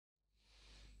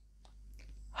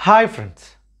Hi friends,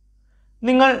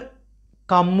 നിങ്ങൾ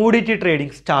commodity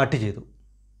trading start ചെയ്തു.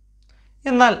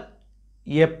 എന്നാൽ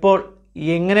എപ്പോൾ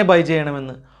എങ്ങനെ ബൈ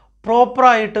ചെയ്യണമെന്ന്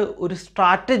പ്രോപ്പറായിട്ട് ഒരു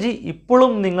സ്ട്രാറ്റജി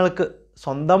ഇപ്പോഴും നിങ്ങൾക്ക്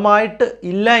സ്വന്തമായിട്ട്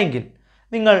ഇല്ല എങ്കിൽ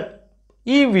നിങ്ങൾ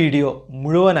ഈ വീഡിയോ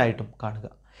മുഴുവനായിട്ടും കാണുക.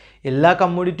 എല്ലാ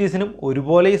കമ്മോഡിറ്റീസിനും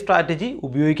ഒരുപോലെ ഈ സ്ട്രാറ്റജി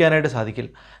ഉപയോഗിക്കാനായിട്ട്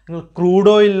സാധിക്കില്ല. നിങ്ങൾ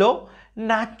ക്രൂഡ് ഓയിലിലോ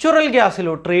നാച്ചുറൽ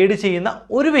ഗ്യാസിലോ ട്രേഡ് ചെയ്യുന്ന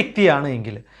ഒരു വ്യക്തിയാണ്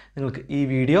എങ്കിൽ നിങ്ങൾക്ക് ഈ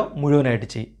വീഡിയോ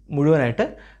മുഴുവനായിട്ട്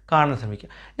കാണാൻ ശ്രമിക്കുക.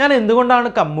 ഞാൻ എന്തുകൊണ്ടാണ്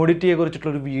കമ്മോഡിറ്റിയെ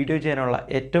കുറിച്ചിട്ടുള്ളൊരു വീഡിയോ ചെയ്യാനുള്ള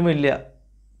ഏറ്റവും വലിയ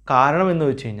കാരണം എന്ന്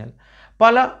വെച്ച് കഴിഞ്ഞാൽ,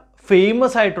 പല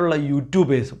ഫേമസ് ആയിട്ടുള്ള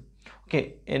യൂട്യൂബേഴ്സും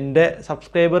എൻ്റെ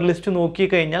സബ്സ്ക്രൈബർ ലിസ്റ്റ്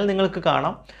നോക്കിക്കഴിഞ്ഞാൽ നിങ്ങൾക്ക്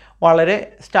കാണാം, വളരെ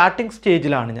സ്റ്റാർട്ടിംഗ്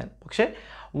സ്റ്റേജിലാണ് ഞാൻ. പക്ഷേ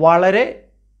വളരെ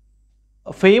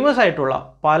ഫേമസ് ആയിട്ടുള്ള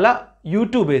പല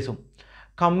യൂട്യൂബേഴ്സും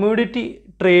കമ്മോഡിറ്റി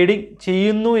ട്രേഡിംഗ്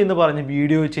ചെയ്യുന്നു എന്ന് പറഞ്ഞ്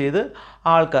വീഡിയോ ചെയ്ത്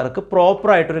ആൾക്കാർക്ക്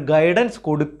പ്രോപ്പറായിട്ടൊരു ഗൈഡൻസ്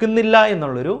കൊടുക്കുന്നില്ല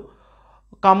എന്നുള്ളൊരു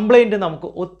കംപ്ലൈൻറ്റ് നമുക്ക്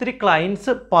ഒത്തിരി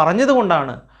ക്ലയൻസ്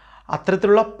പറഞ്ഞതുകൊണ്ടാണ്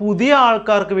അത്തരത്തിലുള്ള പുതിയ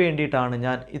ആൾക്കാർക്ക് വേണ്ടിയിട്ടാണ്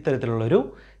ഞാൻ ഇത്തരത്തിലുള്ളൊരു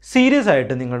സീരീസ്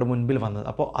ആയിട്ട് നിങ്ങളുടെ മുൻപിൽ വന്നത്.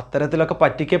 അപ്പോൾ അത്തരത്തിലൊക്കെ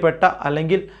പറ്റിക്കപ്പെട്ട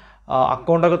അല്ലെങ്കിൽ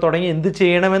അക്കൗണ്ടൊക്കെ തുടങ്ങി എന്ത്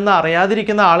ചെയ്യണമെന്ന്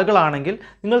അറിയാതിരിക്കുന്ന ആളുകളാണെങ്കിൽ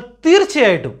നിങ്ങൾ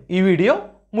തീർച്ചയായിട്ടും ഈ വീഡിയോ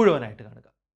മുഴുവനായിട്ട് കാണുക.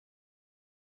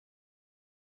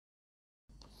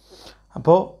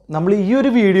 അപ്പോൾ നമ്മൾ ഈ ഒരു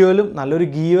വീഡിയോയിലും നല്ലൊരു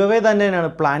ഗീവ് അവേ തന്നെയാണ്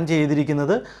പ്ലാൻ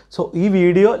ചെയ്തിരിക്കുന്നത്. സോ ഈ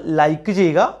വീഡിയോ ലൈക്ക്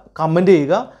ചെയ്യുക, കമൻറ്റ്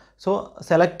ചെയ്യുക. സോ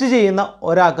സെലക്ട് ചെയ്യുന്ന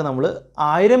ഒരാൾക്ക് നമ്മൾ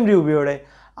 1000 രൂപയുടെ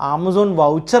ആമസോൺ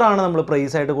വൗച്ചറാണ് നമ്മൾ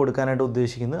പ്രൈസായിട്ട് കൊടുക്കാനായിട്ട്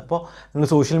ഉദ്ദേശിക്കുന്നത്. അപ്പോൾ നിങ്ങൾ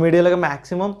സോഷ്യൽ മീഡിയയിലൊക്കെ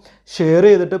മാക്സിമം ഷെയർ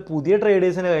ചെയ്തിട്ട് പുതിയ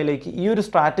ട്രേഡേഴ്സിൻ്റെ കയ്യിലേക്ക് ഈ ഒരു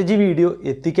സ്ട്രാറ്റജി വീഡിയോ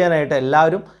എത്തിക്കാനായിട്ട്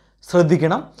എല്ലാവരും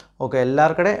ശ്രദ്ധിക്കണം. ഓക്കെ,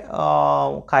 എല്ലാവർക്കും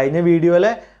കഴിഞ്ഞ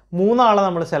വീഡിയോയിലെ 3 ആളെ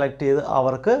നമ്മൾ സെലക്ട് ചെയ്ത്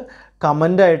അവർക്ക്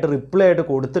കമൻ്റായിട്ട് റിപ്ലൈ ആയിട്ട്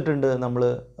കൊടുത്തിട്ടുണ്ട്. നമ്മൾ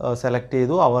സെലക്ട്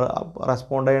ചെയ്തു, അവർ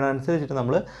റെസ്പോണ്ട് ചെയ്യുന്നതനുസരിച്ചിട്ട്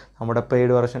നമ്മൾ നമ്മുടെ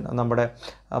പെയ്ഡ് വെർഷൻ, നമ്മുടെ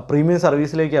പ്രീമിയം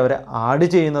സർവീസിലേക്ക് അവരെ ആഡ്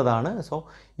ചെയ്യുന്നതാണ്. സോ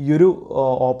ഈ ഒരു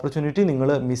ഓപ്പർച്യൂണിറ്റി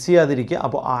നിങ്ങൾ മിസ് ചെയ്യാതിരിക്കുക.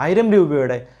 അപ്പോൾ 1000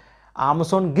 രൂപയുടെ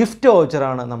ആമസോൺ ഗിഫ്റ്റ്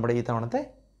വൗച്ചറാണ് നമ്മുടെ ഈ തവണത്തെ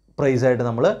പ്രൈസായിട്ട്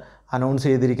നമ്മൾ അനൗൺസ്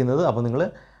ചെയ്തിരിക്കുന്നത്. അപ്പോൾ നിങ്ങൾ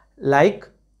like,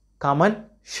 comment,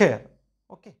 share.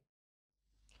 Okay,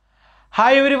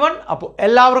 hi everyone. അപ്പോൾ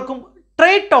എല്ലാവർക്കും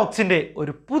ട്രേഡ് ടോക്സിൻ്റെ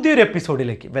ഒരു പുതിയൊരു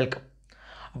എപ്പിസോഡിലേക്ക് വെൽക്കം.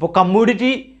 അപ്പോൾ കമ്മോഡിറ്റി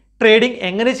ട്രേഡിംഗ്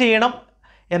എങ്ങനെ ചെയ്യണം,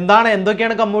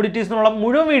 എന്തൊക്കെയാണ് കമ്മോഡിറ്റീസ് എന്നുള്ള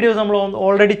മുഴുവൻ വീഡിയോസ് നമ്മൾ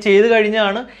ഓൾറെഡി ചെയ്ത്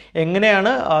കഴിഞ്ഞാണ്.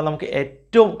 എങ്ങനെയാണ് നമുക്ക്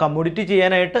ഏറ്റവും കമ്മോഡിറ്റി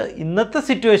ചെയ്യാനായിട്ട് ഇന്നത്തെ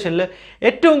സിറ്റുവേഷനിൽ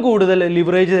ഏറ്റവും കൂടുതൽ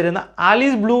ലിവറേജ് തരുന്ന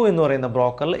ആലീസ് ബ്ലൂ എന്ന് പറയുന്ന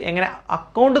ബ്രോക്കറിൽ എങ്ങനെ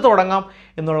അക്കൗണ്ട് തുടങ്ങാം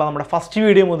എന്നുള്ള നമ്മുടെ ഫസ്റ്റ്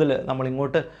വീഡിയോ മുതൽ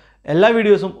നമ്മളിങ്ങോട്ട് എല്ലാ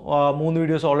വീഡിയോസും 3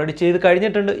 വീഡിയോസ് ഓൾറെഡി ചെയ്ത്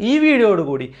കഴിഞ്ഞിട്ടുണ്ട്. ഈ വീഡിയോയോട്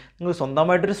കൂടി നിങ്ങൾ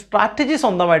സ്വന്തമായിട്ടൊരു സ്ട്രാറ്റജി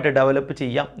സ്വന്തമായിട്ട് ഡെവലപ്പ്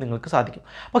ചെയ്യാൻ നിങ്ങൾക്ക് സാധിക്കും.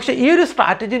 പക്ഷേ ഈ ഒരു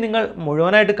സ്ട്രാറ്റജി നിങ്ങൾ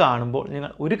മുഴുവനായിട്ട് കാണുമ്പോൾ നിങ്ങൾ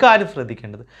ഒരു കാര്യം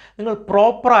ശ്രദ്ധിക്കേണ്ടത്, നിങ്ങൾ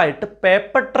പ്രോപ്പറായിട്ട്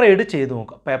പേപ്പർ ട്രേഡ് ചെയ്ത്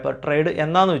നോക്കുക. പേപ്പർ ട്രേഡ്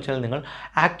എന്താണെന്ന് വെച്ചാൽ, നിങ്ങൾ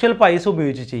ആക്ച്വൽ പൈസ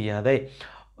ഉപയോഗിച്ച് ചെയ്യാതെ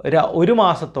ഒരു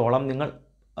മാസത്തോളം നിങ്ങൾ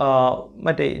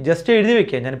ജസ്റ്റ് എഴുതി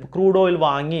വയ്ക്കുക. ഞാനിപ്പോൾ ക്രൂഡ് ഓയിൽ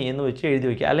വാങ്ങി എന്ന് വെച്ച് എഴുതി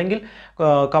വയ്ക്കുക. അല്ലെങ്കിൽ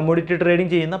കമ്മോഡിറ്റി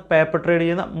ട്രേഡിംഗ് ചെയ്യുന്ന, പേപ്പർ ട്രേഡ്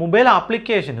ചെയ്യുന്ന മൊബൈൽ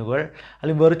ആപ്ലിക്കേഷനുകൾ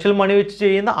അല്ലെങ്കിൽ വെർച്വൽ മണി വെച്ച്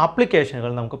ചെയ്യുന്ന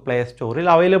ആപ്ലിക്കേഷനുകൾ നമുക്ക് പ്ലേ സ്റ്റോറിൽ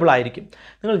അവൈലബിൾ ആയിരിക്കും.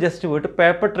 നിങ്ങൾ ജസ്റ്റ് പോയിട്ട്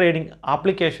പേപ്പർ ട്രേഡിംഗ്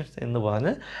ആപ്ലിക്കേഷൻസ് എന്ന്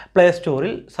പറഞ്ഞ് പ്ലേ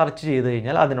സ്റ്റോറിൽ സെർച്ച് ചെയ്ത്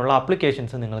കഴിഞ്ഞാൽ അതിനുള്ള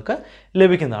ആപ്ലിക്കേഷൻസ് നിങ്ങൾക്ക്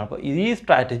ലഭിക്കുന്നതാണ്. അപ്പോൾ ഈ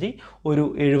സ്ട്രാറ്റജി ഒരു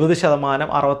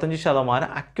 70%, 65%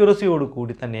 അക്യുറസിയോട്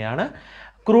കൂടി തന്നെയാണ്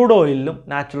ക്രൂഡ് ഓയിലിലും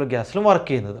നാച്ചുറൽ ഗ്യാസിലും വർക്ക്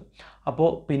ചെയ്യുന്നത്. അപ്പോൾ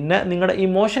പിന്നെ നിങ്ങളുടെ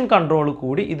ഇമോഷൻ കൺട്രോൾ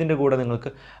കൂടി ഇതിൻ്റെ കൂടെ നിങ്ങൾക്ക്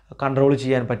കൺട്രോൾ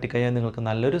ചെയ്യാൻ പറ്റിക്കഴിഞ്ഞാൽ നിങ്ങൾക്ക്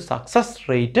നല്ലൊരു സക്സസ്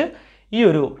റേറ്റ് ഈ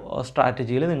ഒരു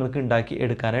സ്ട്രാറ്റജിയിൽ നിങ്ങൾക്ക് ഉണ്ടാക്കി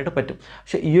എടുക്കാനായിട്ട് പറ്റും.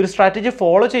 പക്ഷേ ഈ ഒരു സ്ട്രാറ്റജി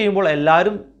ഫോളോ ചെയ്യുമ്പോൾ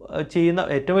എല്ലാവരും ചെയ്യുന്ന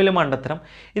ഏറ്റവും വലിയ മണ്ടത്തരം,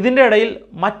 ഇതിൻ്റെ ഇടയിൽ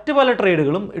മറ്റ് പല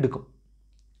ട്രേഡുകളും എടുക്കും.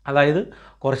 അതായത്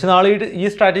കുറച്ച് നാൾ ഈ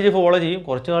സ്ട്രാറ്റജി ഫോളോ ചെയ്യും,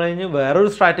 കുറച്ച് നാൾ കഴിഞ്ഞ് വേറൊരു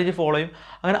സ്ട്രാറ്റജി ഫോളോ ചെയ്യും.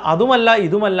 അങ്ങനെ അതുമല്ല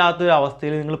ഇതുമല്ലാത്തൊരു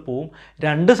അവസ്ഥയിൽ നിങ്ങൾ പോവും.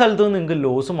 2 സ്ഥലത്തു നിന്ന് നിങ്ങൾക്ക്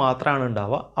ലോസ് മാത്രമാണ്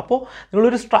ഉണ്ടാവുക. അപ്പോൾ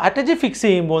നിങ്ങളൊരു സ്ട്രാറ്റജി ഫിക്സ്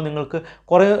ചെയ്യുമ്പോൾ നിങ്ങൾക്ക്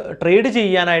കുറേ ട്രേഡ്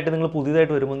ചെയ്യാനായിട്ട് നിങ്ങൾ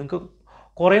പുതിയതായിട്ട് വരുമ്പോൾ നിങ്ങൾക്ക്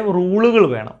കുറേ റൂളുകൾ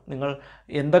വേണം. നിങ്ങൾ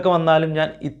എന്തൊക്കെ വന്നാലും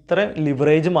ഞാൻ ഇത്ര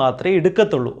ലിവറേജ് മാത്രമേ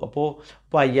എടുക്കത്തുള്ളൂ. അപ്പോൾ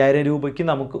 5000 രൂപയ്ക്ക്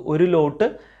നമുക്ക് ഒരു ലോട്ട്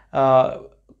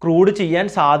ക്രൂഡ് ചെയ്യാൻ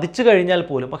സാധിച്ചു കഴിഞ്ഞാൽ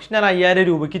പോലും, പക്ഷെ ഞാൻ 5000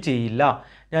 രൂപയ്ക്ക് ചെയ്യില്ല,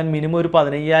 ഞാൻ മിനിമം ഒരു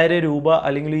 15000 രൂപ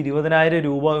അല്ലെങ്കിൽ 20000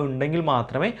 രൂപ ഉണ്ടെങ്കിൽ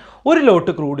മാത്രമേ ഒരു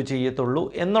ലോട്ട് ക്രൂഡ് ചെയ്യത്തുള്ളൂ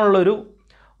എന്നുള്ളൊരു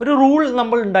റൂൾ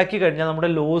നമ്മൾ ഉണ്ടാക്കി കഴിഞ്ഞാൽ നമ്മുടെ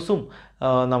ലോസും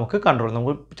നമുക്ക് കൺട്രോൾ,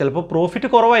 നമുക്ക് ചിലപ്പോൾ പ്രോഫിറ്റ്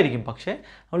കുറവായിരിക്കും, പക്ഷേ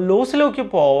ലോസിലേക്ക്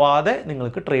പോവാതെ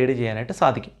നിങ്ങൾക്ക് ട്രേഡ് ചെയ്യാനായിട്ട്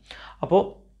സാധിക്കും. അപ്പോൾ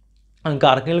നിങ്ങൾക്ക്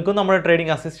ആർക്കെങ്കിലും നമ്മുടെ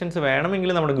ട്രേഡിംഗ് അസിസ്റ്റൻസ്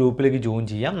വേണമെങ്കിൽ നമ്മുടെ ഗ്രൂപ്പിലേക്ക് ജോയിൻ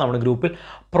ചെയ്യാം. നമ്മുടെ ഗ്രൂപ്പിൽ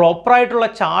പ്രോപ്പറായിട്ടുള്ള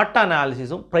ചാർട്ട്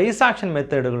അനാലിസിസും പ്രൈസ് ആക്ഷൻ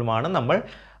മെത്തേഡുകളുമാണ് നമ്മൾ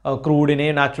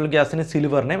ക്രൂഡിനെയും നാച്ചുറൽ ഗ്യാസിനെയും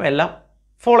സിൽവറിനെയും എല്ലാം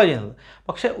ഫോളോ ചെയ്യുന്നത്.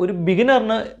 പക്ഷേ ഒരു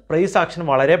ബിഗിനറിന് പ്രൈസ് ആക്ഷൻ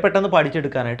വളരെ പെട്ടെന്ന്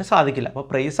പഠിച്ചെടുക്കാനായിട്ട് സാധിക്കില്ല. അപ്പോൾ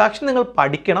പ്രൈസ് ആക്ഷൻ നിങ്ങൾ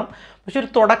പഠിക്കണം. പക്ഷേ ഒരു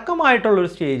തുടക്കമായിട്ടുള്ളൊരു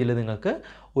സ്റ്റേജിൽ നിങ്ങൾക്ക്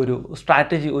ഒരു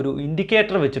സ്ട്രാറ്റജി, ഒരു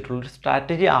ഇൻഡിക്കേറ്റർ വെച്ചിട്ടുള്ളൊരു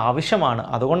സ്ട്രാറ്റജി ആവശ്യമാണ്.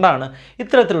 അതുകൊണ്ടാണ്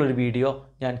ഇത്തരത്തിലുള്ളൊരു വീഡിയോ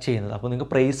ഞാൻ ചെയ്യുന്നത്. അപ്പോൾ നിങ്ങൾക്ക്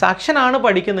പ്രൈസ് ആക്ഷൻ ആണ്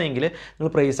പഠിക്കുന്നതെങ്കിൽ നിങ്ങൾ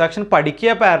പ്രൈസ് ആക്ഷൻ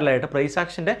പഠിക്കുക പാരലായിട്ട്. പ്രൈസ്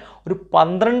ആക്ഷൻ്റെ ഒരു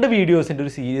 12 വീഡിയോസിൻ്റെ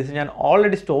ഒരു സീരീസ് ഞാൻ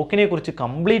ഓൾറെഡി സ്റ്റോക്കിനെ കുറിച്ച്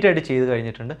കംപ്ലീറ്റ് ആയിട്ട് ചെയ്ത്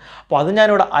കഴിഞ്ഞിട്ടുണ്ട്. അപ്പോൾ അത്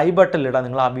ഞാനിവിടെ ഐ ബട്ടണിൽ ഇടാം.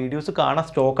 നിങ്ങൾ ആ വീഡിയോസ് കാണാൻ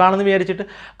സ്റ്റോക്കാണെന്ന് വിചാരിച്ചിട്ട്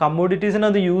കമ്മോഡിറ്റീസിന്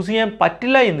അത് യൂസ് ചെയ്യാൻ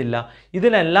പറ്റില്ല എന്നില്ല.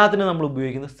 ഇതിനെല്ലാത്തിനും നമ്മൾ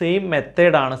ഉപയോഗിക്കുന്നത് സെയിം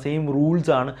മെത്തേഡാണ്, സെയിം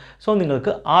റൂൾസ് ആണ്. സോ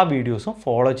നിങ്ങൾക്ക് ആ വീഡിയോസും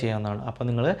ഫോളോ ചെയ്യാവുന്നതാണ്. അപ്പോൾ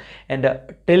നിങ്ങൾ എൻ്റെ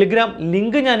ടെലിഗ്രാം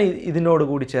ലിങ്ക് ഞാൻ ഇതിനോട്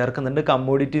കൂടി ചേർക്കുന്നുണ്ട്,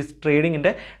 കമ്മോഡിറ്റീസ്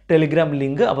ട്രേഡിങ്ങിൻ്റെ ടെലിഗ്രാം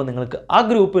ലിങ്ക്. അപ്പോൾ നിങ്ങൾക്ക് ആ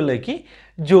ഗ്രൂപ്പിലേക്ക്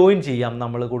ജോയിൻ ചെയ്യാം.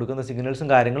 നമ്മൾ കൊടുക്കുന്ന സിഗ്നൽസും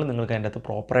കാര്യങ്ങളും നിങ്ങൾക്ക് അതിൻ്റെ അകത്ത്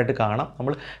പ്രോപ്പറായിട്ട് കാണാം.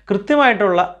 നമ്മൾ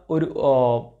കൃത്യമായിട്ടുള്ള ഒരു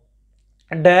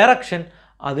ഡയറക്ഷൻ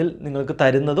അതിൽ നിങ്ങൾക്ക്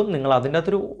തരുന്നതും, നിങ്ങൾ അതിൻ്റെ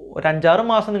അകത്തൊരു 5-6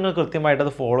 മാസം നിങ്ങൾ കൃത്യമായിട്ട്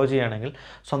അത് ഫോളോ ചെയ്യുകയാണെങ്കിൽ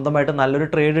സ്വന്തമായിട്ട് നല്ലൊരു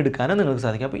ട്രേഡ് എടുക്കാനും നിങ്ങൾക്ക്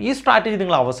സാധിക്കും. അപ്പോൾ ഈ സ്ട്രാറ്റജി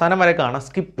നിങ്ങൾ അവസാനം വരെ കാണാം,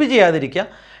 സ്കിപ്പ് ചെയ്യാതിരിക്കുക.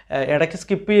 ഇടയ്ക്ക്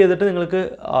സ്കിപ്പ് ചെയ്തിട്ട് നിങ്ങൾക്ക്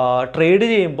ട്രേഡ്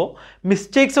ചെയ്യുമ്പോൾ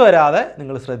മിസ്റ്റേക്സ് വരാതെ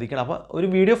നിങ്ങൾ ശ്രദ്ധിക്കണം. അപ്പോൾ ഒരു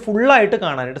വീഡിയോ ഫുള്ളായിട്ട്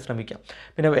കാണാനായിട്ട് ശ്രമിക്കാം.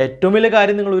 പിന്നെ ഏറ്റവും വലിയ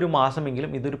കാര്യം, നിങ്ങൾ ഒരു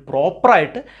മാസമെങ്കിലും ഇതൊരു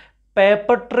പ്രോപ്പറായിട്ട്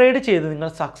പേപ്പർ ട്രേഡ് ചെയ്ത് നിങ്ങൾ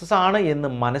സക്സസ് ആണ് എന്ന്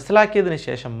മനസ്സിലാക്കിയതിന്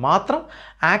ശേഷം മാത്രം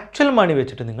ആക്ച്വൽ മണി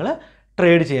വെച്ചിട്ട് നിങ്ങൾ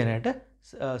ട്രേഡ് ചെയ്യാനായിട്ട്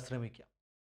ശ്രമിക്കുക.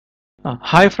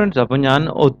 ഹായ് ഫ്രണ്ട്സ്, അപ്പോൾ ഞാൻ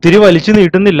ഒത്തിരി വലിച്ചു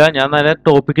നീട്ടുന്നില്ല, ഞാൻ നേരെ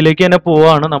ടോപ്പിക്കിലേക്ക് തന്നെ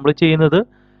പോവുകയാണ്. നമ്മൾ ചെയ്യുന്നത്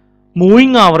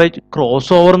മൂവിങ് ആവറേജ്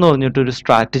ക്രോസ് ഓവർ എന്ന് പറഞ്ഞിട്ടൊരു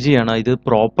സ്ട്രാറ്റജിയാണ്. ഇത്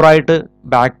പ്രോപ്പറായിട്ട്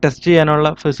ബാക്ക് ടെസ്റ്റ് ചെയ്യാനുള്ള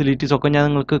ഫെസിലിറ്റീസ് ഒക്കെ ഞാൻ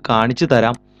നിങ്ങൾക്ക് കാണിച്ചു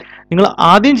തരാം. നിങ്ങൾ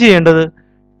ആദ്യം ചെയ്യേണ്ടത്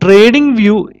ട്രേഡിംഗ്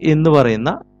വ്യൂ എന്ന് പറയുന്ന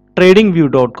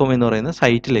tradingview.com എന്ന് പറയുന്ന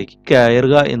സൈറ്റിലേക്ക്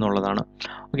കയറുക എന്നുള്ളതാണ്.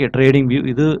 ഓക്കെ, ട്രേഡിംഗ് വ്യൂ,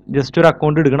 ഇത് ജസ്റ്റ് ഒരു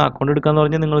അക്കൗണ്ട് എടുക്കണം. അക്കൗണ്ട് എടുക്കാന്ന്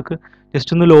പറഞ്ഞാൽ നിങ്ങൾക്ക്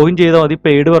ജസ്റ്റ് ഒന്ന് ലോഗിൻ ചെയ്താൽ മതി.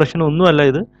 പെയ്ഡ് വെർഷൻ ഒന്നുമല്ല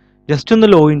ഇത്, ജസ്റ്റ് ഒന്ന്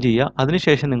ലോഗിൻ ചെയ്യുക.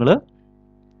 അതിനുശേഷം നിങ്ങൾ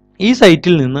ഈ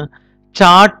സൈറ്റിൽ നിന്ന്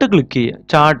ചാർട്ട് ക്ലിക്ക് ചെയ്യുക.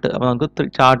 ചാർട്ട്, അപ്പോൾ നമുക്ക്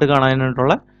ചാർട്ട്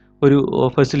കാണാനായിട്ടുള്ള ഒരു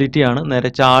ഫെസിലിറ്റിയാണ്. നേരെ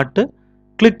ചാർട്ട്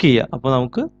ക്ലിക്ക് ചെയ്യുക. അപ്പോൾ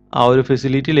നമുക്ക് ആ ഒരു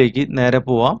ഫെസിലിറ്റിയിലേക്ക് നേരെ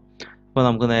പോവാം. അപ്പോൾ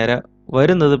നമുക്ക് നേരെ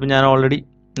വരുന്നത്, ഇപ്പോൾ ഞാൻ ഓൾറെഡി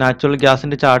നാച്ചുറൽ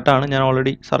ഗ്യാസിൻ്റെ ചാർട്ടാണ് ഞാൻ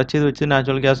ഓൾറെഡി സെർച്ച് ചെയ്ത് വെച്ച്,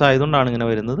 നാച്ചുറൽ ഗ്യാസ് ആയതുകൊണ്ടാണ് ഇങ്ങനെ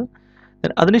വരുന്നത്.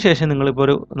 അതിനുശേഷം നിങ്ങളിപ്പോൾ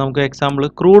നമുക്ക് എക്സാമ്പിൾ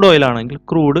ക്രൂഡ് ഓയിൽ ആണെങ്കിൽ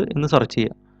ക്രൂഡ് എന്ന് സെർച്ച്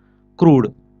ചെയ്യുക.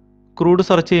 ക്രൂഡ്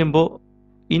സെർച്ച് ചെയ്യുമ്പോൾ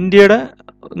ഇന്ത്യയുടെ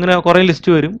ഇങ്ങനെ കുറേ ലിസ്റ്റ്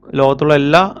വരും. ലോകത്തുള്ള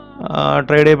എല്ലാ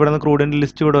ട്രേഡ് ചെയ്യപ്പെടുന്ന ക്രൂഡിൻ്റെ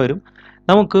ലിസ്റ്റ് ഇവിടെ വരും.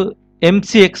 നമുക്ക്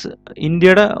MCX,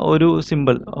 ഇന്ത്യയുടെ ഒരു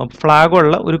സിമ്പിൾ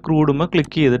ഫ്ലാഗുള്ള ഒരു ക്രൂഡുമ്പോൾ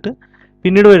ക്ലിക്ക് ചെയ്തിട്ട്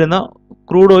പിന്നീട് വരുന്ന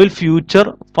crude oil future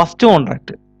first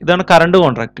contract, ഇതാണ് കറണ്ട്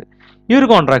കോൺട്രാക്റ്റ്. ഈ ഒരു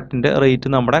കോൺട്രാക്റ്റിൻ്റെ റേറ്റ്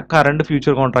നമ്മുടെ കറണ്ട്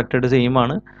ഫ്യൂച്ചർ കോൺട്രാക്റ്റായിട്ട് സെയിം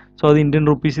ആണ്. സോ അത് ഇന്ത്യൻ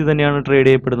റുപ്പീസിൽ തന്നെയാണ് ട്രേഡ്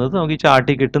ചെയ്യപ്പെടുന്നത്. നമുക്ക് ഈ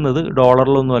ചാർട്ടിൽ കിട്ടുന്നത്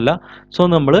ഡോളറിലൊന്നുമല്ല. സോ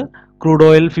നമ്മൾ ക്രൂഡ്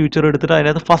ഓയിൽ ഫ്യൂച്ചർ എടുത്തിട്ട്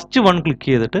അതിനകത്ത് ഫസ്റ്റ് വൺ ക്ലിക്ക്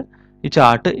ചെയ്തിട്ട് ഈ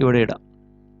ചാർട്ട് ഇവിടെ ഇടാം.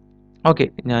 ഓക്കെ,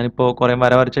 ഞാനിപ്പോൾ കുറേ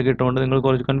വരച്ചൊക്കെ ഇട്ടുകൊണ്ട് നിങ്ങൾ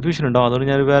കുറച്ച് കൺഫ്യൂഷൻ ഉണ്ടാവും, അതുകൊണ്ട്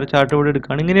ഞാൻ വേറെ ചാർട്ട് ഇവിടെ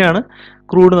എടുക്കുകയാണ്. ഇങ്ങനെയാണ്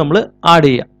ക്രൂഡ് നമ്മൾ ആഡ്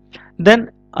ചെയ്യുക. ദെൻ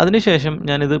അതിനുശേഷം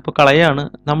ഞാനിത് ഇപ്പോൾ കളയാണ്.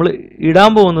 നമ്മൾ ഇടാൻ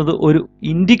പോകുന്നത് ഒരു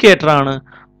ഇൻഡിക്കേറ്ററാണ്,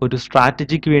 ഒരു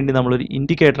സ്ട്രാറ്റജിക്ക് വേണ്ടി നമ്മളൊരു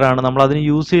ഇൻഡിക്കേറ്ററാണ്. നമ്മൾ അതിന്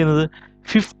യൂസ് ചെയ്യുന്നത്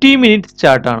 50 മിനിറ്റ്സ്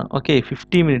ചാർട്ടാണ്. Okay,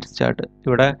 50 minutes chart.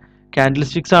 ഇവിടെ ക്യാൻഡിൽ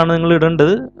സ്റ്റിക്സ് ആണ് നിങ്ങൾ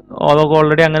ഇടേണ്ടത്. അതൊക്കെ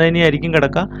ഓൾറെഡി അങ്ങനെ തന്നെയായിരിക്കും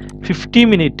കിടക്കുക. 50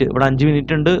 മിനിറ്റ്, ഇവിടെ 5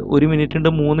 മിനിറ്റ് ഉണ്ട്, 1 മിനിറ്റ് ഉണ്ട്,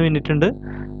 3 മിനിറ്റ് ഉണ്ട്,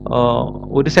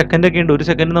 1 സെക്കൻഡ് ഒക്കെ ഉണ്ട്. 1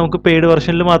 സെക്കൻഡ് നമുക്ക് പെയ്ഡ്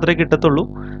വെർഷനിൽ മാത്രമേ കിട്ടത്തുള്ളൂ.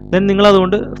 ദെൻ നിങ്ങൾ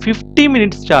അതുകൊണ്ട് 50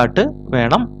 മിനിറ്റ്സ് ചാർട്ട്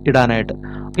വേണം ഇടാനായിട്ട്.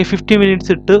 ഓക്കെ, 50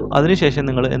 മിനിറ്റ്സ് ഇട്ട് അതിനുശേഷം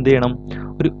നിങ്ങൾ എന്ത് ചെയ്യണം,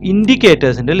 ഒരു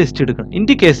ഇൻഡിക്കേറ്റേഴ്സിൻ്റെ ലിസ്റ്റ് എടുക്കണം.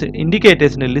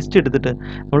 ഇൻഡിക്കേറ്റേഴ്സിൻ്റെ ലിസ്റ്റ് എടുത്തിട്ട്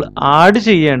നമ്മൾ ആഡ്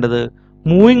ചെയ്യേണ്ടത്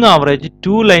moving average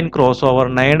 2 line cross over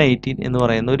 918 എന്ന്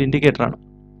പറയുന്ന ഒരു ഇൻഡിക്കേറ്ററാണ്.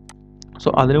 സോ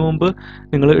അതിനു മുമ്പ്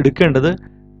നിങ്ങൾ എടുക്കേണ്ടത്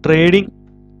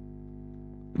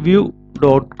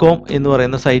tradingview.com എന്ന്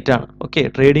പറയുന്ന സൈറ്റാണ്. Okay,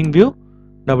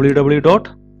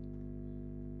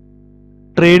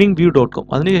 www.tradingview.com.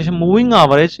 അതിനുശേഷം moving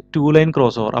average 2 line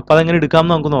cross over. അപ്പോൾ അതെങ്ങനെ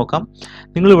എടുക്കാമെന്ന് നമുക്ക് നോക്കാം.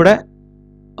 നിങ്ങളിവിടെ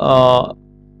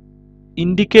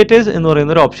ഇൻഡിക്കേറ്റേഴ്സ് എന്ന്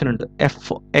പറയുന്ന ഒരു ഓപ്ഷൻ ഉണ്ട്.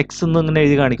 FX എന്ന് ഇങ്ങനെ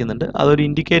എഴുതി കാണിക്കുന്നുണ്ട്. അതൊരു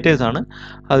ഇൻഡിക്കേറ്റേഴ്സ് ആണ്,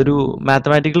 അതൊരു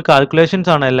മാത്തമാറ്റിക്കൽ കാൽക്കുലേഷൻസ്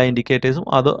ആണ് എല്ലാ ഇൻഡിക്കേറ്റേഴ്സും.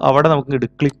 അത് അവിടെ നമുക്ക്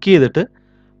ക്ലിക്ക് ചെയ്തിട്ട്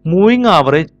മൂവിങ്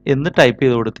ആവറേജ് എന്ന് ടൈപ്പ്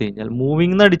ചെയ്ത് കൊടുത്തു കഴിഞ്ഞാൽ,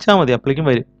 മൂവിങ് എന്ന് അടിച്ചാൽ മതി, അപ്പോഴേക്കും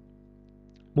വരും.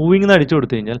 മൂവിങ് എന്ന് അടിച്ചു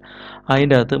കൊടുത്തു കഴിഞ്ഞാൽ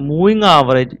അതിൻ്റെ അകത്ത് moving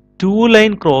average 2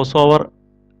 line cross over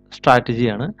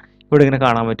സ്ട്രാറ്റജിയാണ് ഇവിടെ ഇങ്ങനെ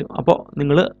കാണാൻ പറ്റും. അപ്പോൾ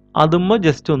നിങ്ങൾ അതുമ്പോൾ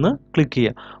ജസ്റ്റ് ഒന്ന് ക്ലിക്ക്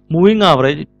ചെയ്യുക, moving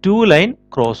average 2 line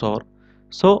cross over.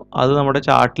 So അത് നമ്മുടെ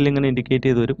ചാർട്ടിൽ ഇങ്ങനെ ഇൻഡിക്കേറ്റ്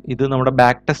ചെയ്ത് വരും. ഇത് നമ്മുടെ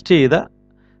ബാക്ക് ടെസ്റ്റ് ചെയ്ത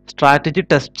സ്ട്രാറ്റജി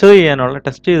ടെസ്റ്റ്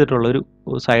ചെയ്തിട്ടുള്ളൊരു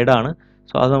സൈഡാണ്.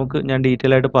 സോ അത് നമുക്ക് ഞാൻ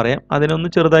ഡീറ്റെയിൽ ആയിട്ട് പറയാം. അതിനൊന്ന്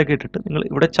ചെറുതാക്കി ഇട്ടിട്ട് നിങ്ങൾ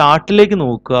ഇവിടെ ചാർട്ടിലേക്ക്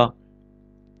നോക്കുക.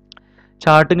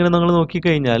 ചാർട്ട് ഇങ്ങനെ നിങ്ങൾ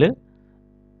നോക്കിക്കഴിഞ്ഞാൽ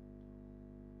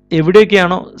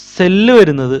എവിടെയൊക്കെയാണോ സെല്ല്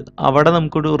വരുന്നത് അവിടെ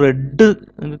നമുക്കൊരു റെഡ്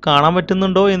നിങ്ങൾക്ക് കാണാൻ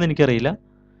പറ്റുന്നുണ്ടോ എന്ന് എനിക്കറിയില്ല.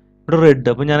 ഇവിടെ റെഡ്.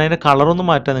 അപ്പോൾ ഞാൻ അതിൻ്റെ കളറൊന്നും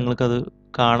മാറ്റാം നിങ്ങൾക്കത്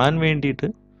കാണാൻ വേണ്ടിയിട്ട്.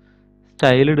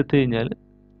 സ്റ്റൈൽ എടുത്തു കഴിഞ്ഞാൽ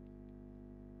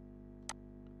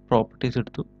പ്രോപ്പർട്ടീസ്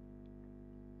എടുത്തു.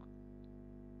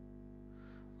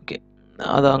 ഓക്കെ,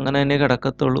 അത് അങ്ങനെ തന്നെ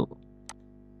കിടക്കത്തുള്ളൂ.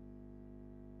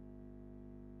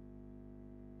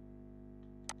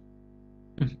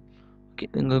 ഓക്കെ,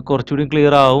 നിങ്ങൾക്ക് കുറച്ചുകൂടി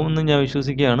ക്ലിയർ ആവും എന്ന് ഞാൻ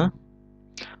വിശ്വസിക്കുകയാണ്.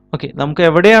 ഓക്കെ, നമുക്ക്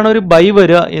എവിടെയാണ് ഒരു ബൈ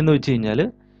വരിക എന്ന് വെച്ച് കഴിഞ്ഞാൽ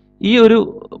ഈ ഒരു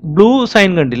ബ്ലൂ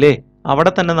സൈൻ കണ്ടില്ലേ,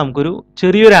 അവിടെ തന്നെ നമുക്കൊരു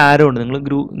ചെറിയൊരു ആരോ ഉണ്ട്.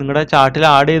 നിങ്ങളുടെ ചാർട്ടിൽ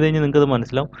ആഡ് ചെയ്ത് കഴിഞ്ഞാൽ നിങ്ങൾക്ക് അത്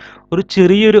മനസ്സിലാവും. ഒരു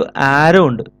ചെറിയൊരു ആരോ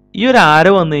ഉണ്ട്. ഈ ഒരു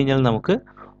ആരോ വന്നു കഴിഞ്ഞാൽ നമുക്ക്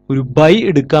ഒരു ബൈ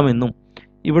എടുക്കാമെന്നും,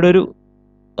 ഇവിടെ ഒരു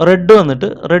റെഡ് വന്നിട്ട്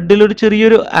റെഡിലൊരു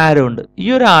ചെറിയൊരു ആരോ ഉണ്ട്. ഈ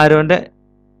ഒരു ആരോൻ്റെ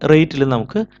റേറ്റിൽ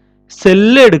നമുക്ക്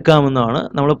സെല്ല് എടുക്കാമെന്നാണ്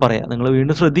നമ്മൾ പറയുക. നിങ്ങൾ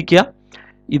വീണ്ടും ശ്രദ്ധിക്കുക,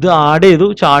 ഇത് ആഡ് ചെയ്തു,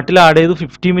 ചാർട്ടിൽ ആഡ് ചെയ്തു,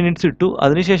 50 മിനിറ്റ്സ് ഇട്ടു.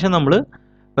 അതിനുശേഷം നമ്മൾ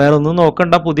വേറെ ഒന്നും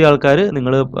നോക്കണ്ട. പുതിയ ആൾക്കാർ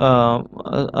നിങ്ങൾ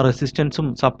റെസിസ്റ്റൻസും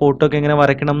സപ്പോർട്ടും ഒക്കെ എങ്ങനെ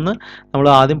വരയ്ക്കണം എന്ന് നമ്മൾ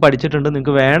ആദ്യം പഠിച്ചിട്ടുണ്ട്.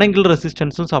 നിങ്ങൾക്ക് വേണമെങ്കിൽ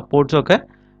റെസിസ്റ്റൻസും സപ്പോർട്ട്സും ഒക്കെ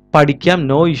പഠിക്കാം,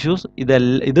 നോ ഇഷ്യൂസ്.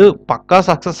 ഇത് പക്കാ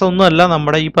സക്സസ് ഒന്നും അല്ല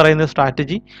നമ്മുടെ ഈ പറയുന്ന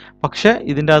സ്ട്രാറ്റജി. പക്ഷേ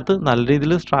ഇതിൻ്റെ അകത്ത് നല്ല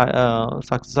രീതിയിൽ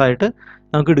സക്സസ് ആയിട്ട്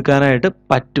നമുക്ക് എടുക്കാനായിട്ട്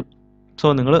പറ്റും. സോ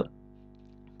നിങ്ങൾ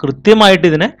കൃത്യമായിട്ട്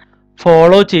ഇതിനെ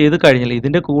ഫോളോ ചെയ്ത് കഴിഞ്ഞാൽ,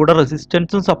 ഇതിൻ്റെ കൂടെ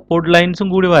റെസിസ്റ്റൻസും സപ്പോർട്ട് ലൈൻസും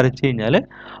കൂടി വരച്ച് കഴിഞ്ഞാൽ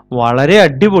വളരെ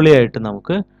അടിപൊളിയായിട്ട്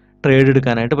നമുക്ക് ട്രേഡ്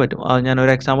എടുക്കാനായിട്ട് പറ്റും.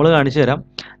 ഞാനൊരു എക്സാമ്പിൾ കാണിച്ചു തരാം.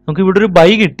 നമുക്ക് ഇവിടെ ഒരു ബൈ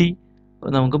കിട്ടി.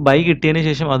 നമുക്ക് ബൈ കിട്ടിയതിന്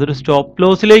ശേഷം അതൊരു സ്റ്റോപ്പ്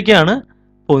ലോസിലേക്കാണ്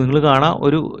പോകുന്നത്. നിങ്ങൾ കാണാം,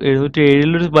 ഒരു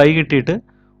 707 ബൈ കിട്ടിയിട്ട്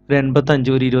ഒരു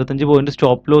 85, ഒരു 25 പോയിന്റ്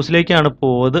സ്റ്റോപ്പ് ലോസിലേക്കാണ്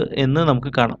പോയത് എന്ന്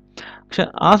നമുക്ക് കാണാം. പക്ഷെ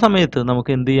ആ സമയത്ത്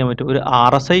നമുക്ക് എന്ത് ചെയ്യാൻ പറ്റും, ഒരു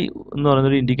RSI എന്ന്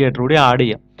പറയുന്നൊരു ഇൻഡിക്കേറ്റർ കൂടി ആഡ്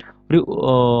ചെയ്യാം.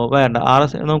 വേണ്ട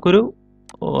RSI, നമുക്കൊരു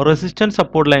റെസിസ്റ്റൻസ്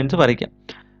സപ്പോർട്ട് ലൈൻസ് വരയ്ക്കാം.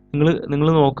 നിങ്ങൾ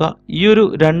നോക്കുക, ഈ ഒരു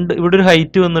ഇവിടെ ഒരു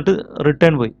ഹൈറ്റ് വന്നിട്ട്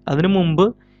റിട്ടേൺ പോയി. അതിനു മുമ്പ്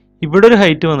ഇവിടെ ഒരു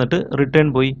ഹൈറ്റ് വന്നിട്ട് റിട്ടേൺ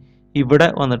പോയി. ഇവിടെ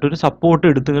വന്നിട്ട് ഒരു സപ്പോർട്ട്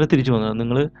എടുത്ത് ഇങ്ങനെ തിരിച്ചു വന്നത്.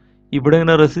 നിങ്ങൾ ഇവിടെ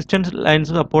ഇങ്ങനെ റെസിസ്റ്റൻസ്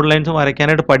ലൈൻസും സപ്പോർട്ട് ലൈൻസും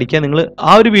വരയ്ക്കാനായിട്ട് പഠിക്കുക. നിങ്ങൾ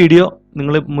ആ ഒരു വീഡിയോ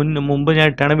മുമ്പ് ഞാൻ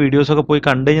ഇട്ടാണ് വീഡിയോസൊക്കെ പോയി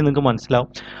കണ്ടു കഴിഞ്ഞാൽ നിങ്ങൾക്ക് മനസ്സിലാവും.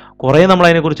 കുറേ നമ്മൾ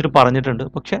അതിനെക്കുറിച്ചിട്ട് പറഞ്ഞിട്ടുണ്ട്.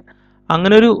 പക്ഷേ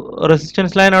അങ്ങനെ ഒരു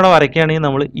റെസിസ്റ്റൻസ് ലൈൻ അവിടെ വരയ്ക്കുകയാണെങ്കിൽ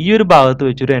നമ്മൾ ഈ ഒരു ഭാഗത്ത്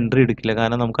വെച്ചൊരു എൻട്രി എടുക്കില്ല.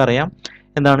 കാരണം നമുക്കറിയാം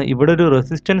എന്താണ്, ഇവിടെ ഒരു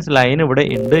റെസിസ്റ്റൻസ് ലൈൻ ഇവിടെ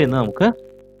ഉണ്ട് എന്ന് നമുക്ക്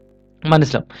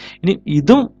മനസ്സിലാവും. ഇനി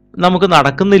ഇതും നമുക്ക്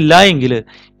നടക്കുന്നില്ല എങ്കിൽ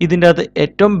ഇതിൻ്റെ അകത്ത്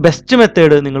ഏറ്റവും ബെസ്റ്റ്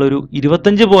മെത്തേഡ്, നിങ്ങളൊരു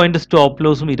 25 പോയിന്റ് സ്റ്റോപ്പ്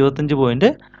ലോസും 25 പോയിന്റ്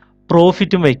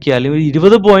പ്രോഫിറ്റും വയ്ക്കുക. അല്ലെങ്കിൽ ഒരു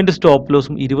 20 പോയിന്റ് സ്റ്റോപ്പ്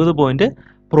ലോസും 20 പോയിന്റ്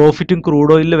പ്രോഫിറ്റും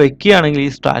ക്രൂഡ് ഓയിലിൽ വെക്കുകയാണെങ്കിൽ ഈ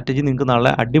സ്ട്രാറ്റജി നിങ്ങൾക്ക് നല്ല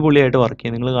അടിപൊളിയായിട്ട് വർക്ക്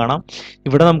ചെയ്യും. നിങ്ങൾ കാണാം,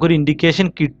 ഇവിടെ നമുക്കൊരു ഇൻഡിക്കേഷൻ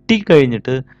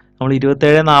കിട്ടിക്കഴിഞ്ഞിട്ട് നമ്മൾ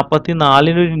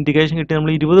 27.44 ഒരു ഇൻഡിക്കേഷൻ കിട്ടി.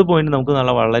 നമ്മൾ 20 പോയിന്റ് നമുക്ക്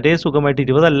വളരെ സുഖമായിട്ട്,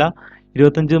 20 അല്ല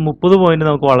 25-30 പോയിന്റ്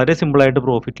നമുക്ക് വളരെ സിമ്പിളായിട്ട്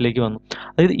പ്രോഫിറ്റിലേക്ക് വന്നു.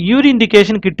 അതായത് ഈ ഒരു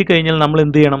ഇൻഡിക്കേഷൻ കിട്ടിക്കഴിഞ്ഞാൽ നമ്മൾ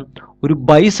എന്ത് ചെയ്യണം, ഒരു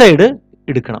ബൈ സൈഡ്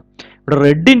എടുക്കണം. ഇവിടെ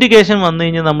റെഡ് ഇൻഡിക്കേഷൻ വന്നു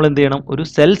കഴിഞ്ഞാൽ നമ്മൾ എന്ത് ചെയ്യണം, ഒരു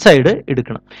സെൽ സൈഡ്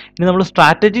എടുക്കണം. ഇനി നമ്മൾ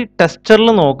സ്ട്രാറ്റജി ടെസ്റ്ററിൽ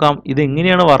നോക്കാം ഇത്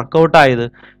എങ്ങനെയാണ് വർക്കൗട്ട് ആയത്.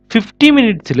 50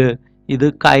 മിനിറ്റ്സിൽ ഇത്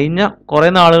കഴിഞ്ഞ കുറേ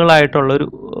നാളുകളായിട്ടുള്ളൊരു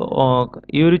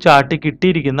ഈ ഒരു ചാർട്ട്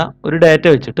കിട്ടിയിരിക്കുന്ന ഒരു ഡാറ്റ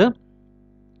വെച്ചിട്ട്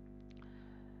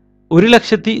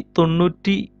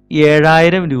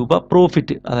 1,97,000 രൂപ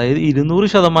പ്രോഫിറ്റ്, അതായത്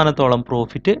 200%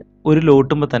 പ്രോഫിറ്റ് ഒരു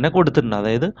ലോട്ടുമ്പോൾ തന്നെ കൊടുത്തിട്ടുണ്ട്.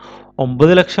 അതായത്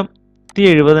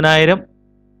 9,70,000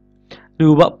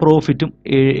 രൂപ പ്രോഫിറ്റും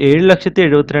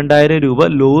 7,72,000 രൂപ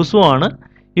ലോസുമാണ്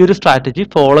ഈ ഒരു സ്ട്രാറ്റജി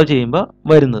ഫോളോ ചെയ്യുമ്പോൾ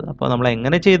വരുന്നത്. അപ്പോൾ നമ്മൾ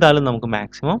എങ്ങനെ ചെയ്താലും നമുക്ക്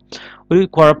മാക്സിമം ഒരു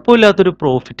കുഴപ്പമില്ലാത്തൊരു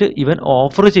പ്രോഫിറ്റ് ഇവൻ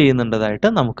ഓഫർ ചെയ്യുന്നുണ്ടതായിട്ട്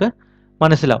നമുക്ക്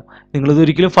മനസ്സിലാവും.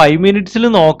 നിങ്ങളിതൊരിക്കലും 5 മിനിറ്റ്സിൽ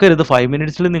നോക്കരുത്. 5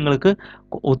 മിനിറ്റ്സിൽ നിങ്ങൾക്ക്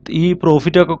ഈ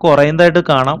പ്രോഫിറ്റൊക്കെ കുറയുന്നതായിട്ട്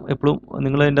കാണാം. എപ്പോഴും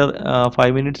നിങ്ങൾ അതിൻ്റെ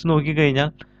 5 മിനിറ്റ്സ് നോക്കിക്കഴിഞ്ഞാൽ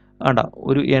വേണ്ട,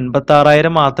 ഒരു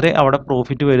 86,000 മാത്രമേ അവിടെ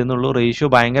പ്രോഫിറ്റ് വരുന്നുള്ളൂ. റേഷ്യോ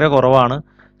ഭയങ്കര കുറവാണ്.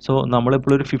 സോ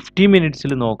നമ്മളിപ്പോൾ ഒരു 50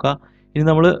 മിനിറ്റ്സിൽ നോക്കുക. ഇനി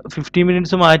നമ്മൾ 50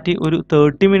 മിനിറ്റ്സ് മാറ്റി ഒരു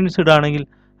 30 മിനിറ്റ്സ് ഇടുകയാണെങ്കിൽ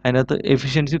അതിനകത്ത്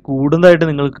എഫിഷ്യൻസി കൂടുന്നതായിട്ട്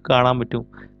നിങ്ങൾക്ക് കാണാൻ പറ്റും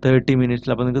 30 മിനിറ്റ്സിൽ.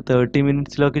 അപ്പോൾ നിങ്ങൾക്ക് 30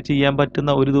 മിനിറ്റ്സിലൊക്കെ ചെയ്യാൻ പറ്റുന്ന,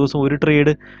 ഒരു ദിവസം ഒരു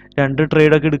ട്രേഡ് 2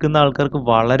 ട്രേഡൊക്കെ എടുക്കുന്ന ആൾക്കാർക്ക്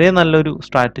വളരെ നല്ലൊരു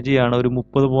സ്ട്രാറ്റജിയാണ്. ഒരു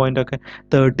 30 പോയിൻ്റൊക്കെ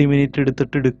 30 മിനിറ്റ്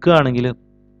എടുത്തിട്ട് എടുക്കുകയാണെങ്കിൽ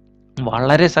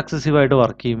വളരെ സക്സസീവായിട്ട്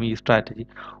വർക്ക് ചെയ്യും ഈ സ്ട്രാറ്റജി.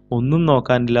 ഒന്നും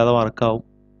നോക്കാനില്ലാതെ വർക്കാവും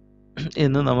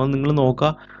എന്ന് നിങ്ങൾ നോക്കുക.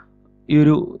 ഈ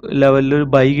ഒരു ലെവലിൽ ഒരു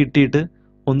ബൈ കിട്ടിയിട്ട്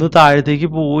ഒന്ന് താഴത്തേക്ക്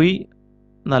പോയി,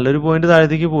 നല്ലൊരു പോയിന്റ്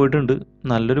താഴത്തേക്ക് പോയിട്ടുണ്ട്.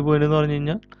 നല്ലൊരു പോയിന്റ് എന്ന് പറഞ്ഞു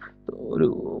കഴിഞ്ഞാൽ ഒരു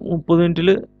 30 മിനിറ്റിൽ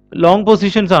ലോങ്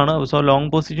പൊസിഷൻസ് ആണ്. സോ ലോങ്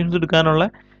പൊസിഷൻസ് എടുക്കാനുള്ള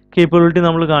കേപ്പബിലിറ്റി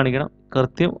നമ്മൾ കാണിക്കണം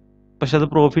കൃത്യം. പക്ഷെ അത്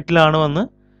പ്രോഫിറ്റിലാണ് വന്ന്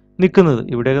നിൽക്കുന്നത്.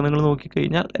 ഇവിടെയൊക്കെ നിങ്ങൾ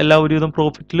നോക്കിക്കഴിഞ്ഞാൽ എല്ലാ ഒരുവിധം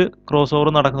പ്രോഫിറ്റിൽ ക്രോസ് ഓവർ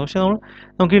നടക്കുന്നു. പക്ഷെ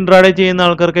നമുക്ക് ഇൻട്രാഡേ ചെയ്യുന്ന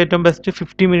ആൾക്കാർക്ക് ഏറ്റവും ബെസ്റ്റ്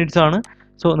 50 മിനിറ്റ്സ് ആണ്.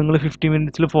 സോ നിങ്ങൾ 50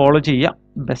 മിനിറ്റ്സിൽ ഫോളോ ചെയ്യുക.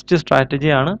 ബെസ്റ്റ്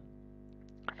സ്ട്രാറ്റജിയാണ്.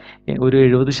 ഒരു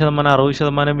 70%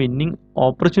 60% വിന്നിങ്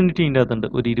ഓപ്പർച്യൂണിറ്റി ഇതിൻ്റെ അകത്തുണ്ട്.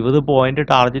 ഒരു 20 പോയിന്റ്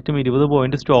ടാർജറ്റും 20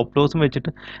 പോയിന്റ് സ്റ്റോപ്പ് ലോസും വെച്ചിട്ട്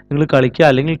നിങ്ങൾ കളിക്കുക.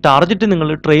 അല്ലെങ്കിൽ ടാർജറ്റ് നിങ്ങൾ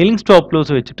ട്രെയിലിംഗ് സ്റ്റോപ്പ്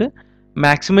ലോസ് വെച്ചിട്ട്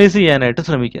മാക്സിമൈസ് ചെയ്യാനായിട്ട്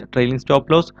ശ്രമിക്കുക. ട്രെയിലിംഗ് സ്റ്റോപ്പ്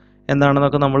ലോസ്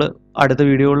എന്താണെന്നൊക്കെ നമ്മൾ അടുത്ത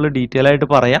വീഡിയോകളിൽ ഡീറ്റെയിൽ ആയിട്ട്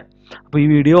പറയാം. അപ്പോൾ ഈ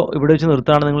വീഡിയോ ഇവിടെ വെച്ച്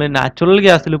നിർത്തുകയാണ്. നിങ്ങൾ നാച്ചുറൽ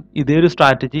ഗ്യാസിലും ഇതേ ഒരു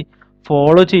സ്ട്രാറ്റജി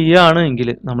ഫോളോ ചെയ്യുകയാണ് എങ്കിൽ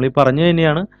നമ്മൾ ഈ പറഞ്ഞു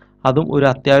തന്നെയാണ്, അതും ഒരു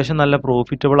അത്യാവശ്യം നല്ല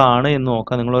പ്രോഫിറ്റബിൾ ആണ് എന്ന്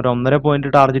നോക്കാം. നിങ്ങൾ ഒരു 1.5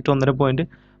 പോയിന്റ് ടാർജറ്റ് 1.5 പോയിന്റ്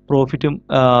പ്രോഫിറ്റും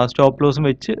സ്റ്റോപ്പ് ലോസും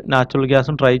വെച്ച് നാച്ചുറൽ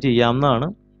ഗ്യാസും ട്രൈ ചെയ്യാവുന്നതാണ്.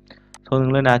 സോ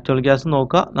നിങ്ങൾ നാച്ചുറൽ ഗ്യാസ്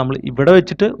നോക്കുക. നമ്മൾ ഇവിടെ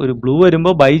വെച്ചിട്ട് ഒരു ബ്ലൂ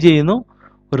വരുമ്പോൾ ബൈ ചെയ്യുന്നു,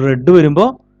 ഒരു റെഡ് വരുമ്പോൾ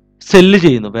സെല്ല്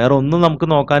ചെയ്യുന്നു. വേറെ ഒന്നും നമുക്ക്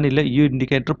നോക്കാനില്ല. ഈ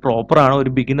ഇൻഡിക്കേറ്റർ പ്രോപ്പറാണ്. ഒരു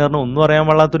ബിഗിനറിന്, ഒന്നും അറിയാൻ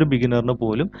പാടില്ലാത്തൊരു ബിഗിനറിന്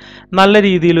പോലും നല്ല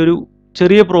രീതിയിലൊരു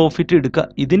ചെറിയ പ്രോഫിറ്റ് എടുക്കുക.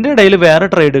 ഇതിൻ്റെ ഇടയിൽ വേറെ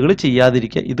ട്രേഡുകൾ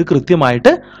ചെയ്യാതിരിക്കുക. ഇത്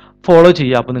കൃത്യമായിട്ട് ഫോളോ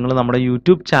ചെയ്യുക. അപ്പോൾ നിങ്ങൾ നമ്മുടെ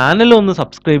യൂട്യൂബ് ചാനൽ ഒന്ന്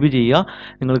സബ്സ്ക്രൈബ് ചെയ്യുക.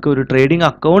 നിങ്ങൾക്ക് ഒരു ട്രേഡിംഗ്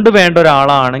അക്കൗണ്ട് വേണ്ട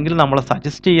ഒരാളാണെങ്കിൽ നമ്മളെ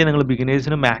സജസ്റ്റ് ചെയ്യുക. നിങ്ങൾ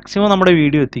ബിഗിനേഴ്സിന് മാക്സിമം നമ്മുടെ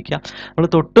വീഡിയോ എത്തിക്കുക. നമ്മൾ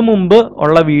തൊട്ട് മുമ്പ്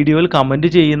ഉള്ള വീഡിയോയിൽ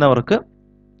കമൻറ്റ് ചെയ്യുന്നവർക്ക്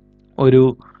ഒരു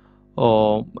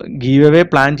ഗീവ് അവേ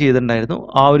പ്ലാൻ ചെയ്തിട്ടുണ്ടായിരുന്നു.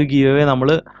 ആ ഒരു ഗീവ് അവേ നമ്മൾ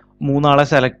 3 ആളെ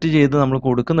സെലക്ട് ചെയ്ത് നമ്മൾ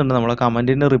കൊടുക്കുന്നുണ്ട്. നമ്മളെ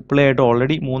കമൻറ്റിന് റിപ്ലൈ ആയിട്ട്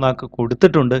ഓൾറെഡി 3 ആൾക്ക്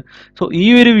കൊടുത്തിട്ടുണ്ട്. സോ ഈ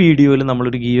ഒരു വീഡിയോയിൽ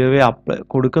നമ്മളൊരു ഗീവ് അവേ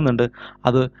കൊടുക്കുന്നുണ്ട്.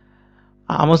 അത്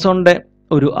ആമസോണിൻ്റെ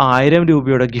ഒരു 1000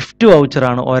 രൂപയുടെ ഗിഫ്റ്റ്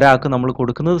വൗച്ചറാണ് ഒരാൾക്ക് നമ്മൾ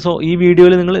കൊടുക്കുന്നത്. സോ ഈ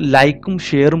വീഡിയോയിൽ നിങ്ങൾ ലൈക്കും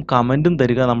ഷെയറും കമൻറ്റും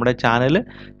തരിക. നമ്മുടെ ചാനൽ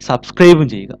സബ്സ്ക്രൈബും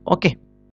ചെയ്യുക. ഓക്കെ.